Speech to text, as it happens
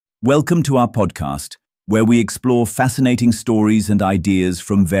Welcome to our podcast, where we explore fascinating stories and ideas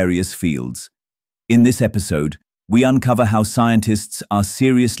from various fields. In this episode, we uncover how scientists are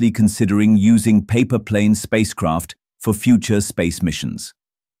seriously considering using paper-plane spacecraft for future space missions.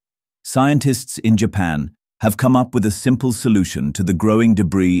 Scientists in Japan have come up with a simple solution to the growing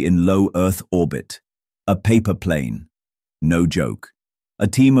debris in low Earth orbit: a paper plane. No joke. A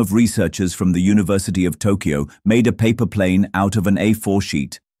team of researchers from the University of Tokyo made a paper plane out of an A4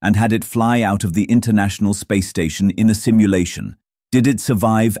 sheet and had it fly out of the International Space Station in a simulation. Did it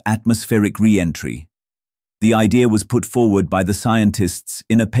survive atmospheric re-entry? The idea was put forward by the scientists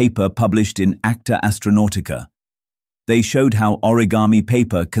in a paper published in Acta Astronautica. They showed how origami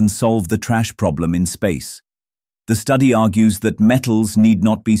paper can solve the trash problem in space. The study argues that metals need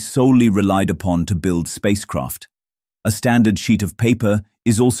not be solely relied upon to build spacecraft. A standard sheet of paper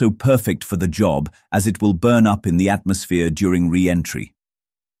is also perfect for the job, as it will burn up in the atmosphere during re-entry.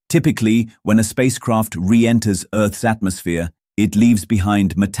 Typically, when a spacecraft re-enters Earth's atmosphere, it leaves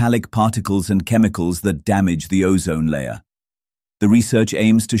behind metallic particles and chemicals that damage the ozone layer. The research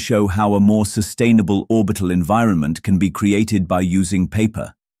aims to show how a more sustainable orbital environment can be created by using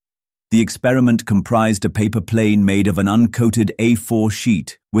paper. The experiment comprised a paper plane made of an uncoated A4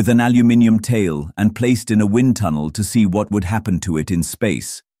 sheet with an aluminium tail and placed in a wind tunnel to see what would happen to it in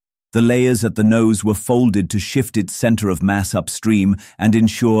space. The layers at the nose were folded to shift its center of mass upstream and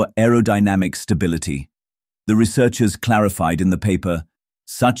ensure aerodynamic stability. The researchers clarified in the paper,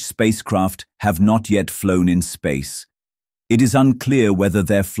 such spacecraft have not yet flown in space. It is unclear whether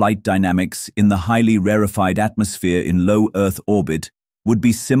their flight dynamics in the highly rarefied atmosphere in low Earth orbit would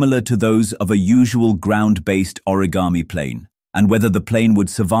be similar to those of a usual ground-based origami plane, and whether the plane would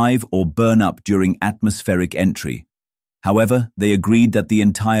survive or burn up during atmospheric entry. However, they agreed that the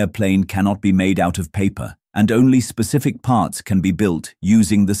entire plane cannot be made out of paper, and only specific parts can be built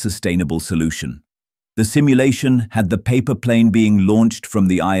using the sustainable solution. The simulation had the paper plane being launched from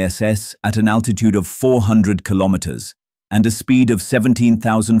the ISS at an altitude of 400 kilometers and a speed of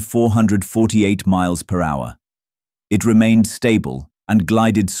 17,448 miles per hour. It remained stable and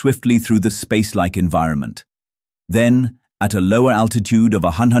glided swiftly through the space-like environment. Then, at a lower altitude of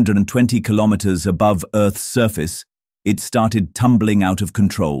 120 kilometers above Earth's surface, it started tumbling out of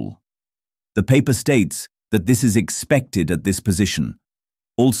control. The paper states that this is expected at this position.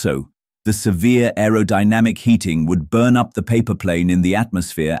 Also, the severe aerodynamic heating would burn up the paper plane in the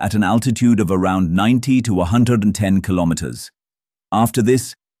atmosphere at an altitude of around 90 to 110 kilometers. After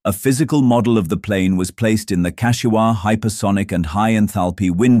this, a physical model of the plane was placed in the Kashiwa hypersonic and high-enthalpy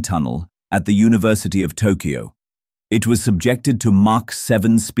wind tunnel at the University of Tokyo. It was subjected to Mach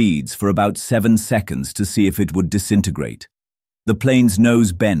 7 speeds for about 7 seconds to see if it would disintegrate. The plane's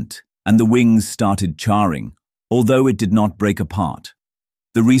nose bent, and the wings started charring, although it did not break apart.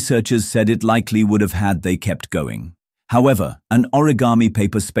 The researchers said it likely would have had they kept going. However, an origami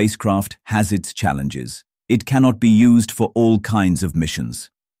paper spacecraft has its challenges. It cannot be used for all kinds of missions.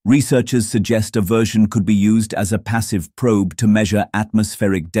 Researchers suggest a version could be used as a passive probe to measure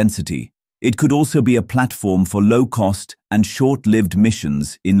atmospheric density. It could also be a platform for low-cost and short-lived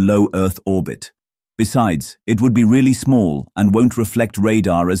missions in low Earth orbit. Besides, it would be really small and won't reflect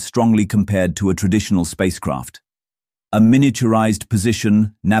radar as strongly compared to a traditional spacecraft. A miniaturized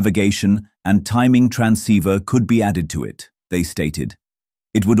position, navigation, and timing transceiver could be added to it, they stated.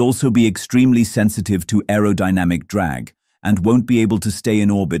 It would also be extremely sensitive to aerodynamic drag and won't be able to stay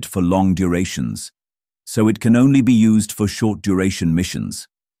in orbit for long durations, so it can only be used for short-duration missions.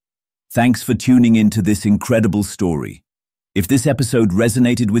 Thanks for tuning in to this incredible story. If this episode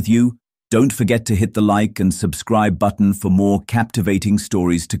resonated with you, don't forget to hit the like and subscribe button for more captivating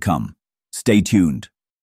stories to come. Stay tuned.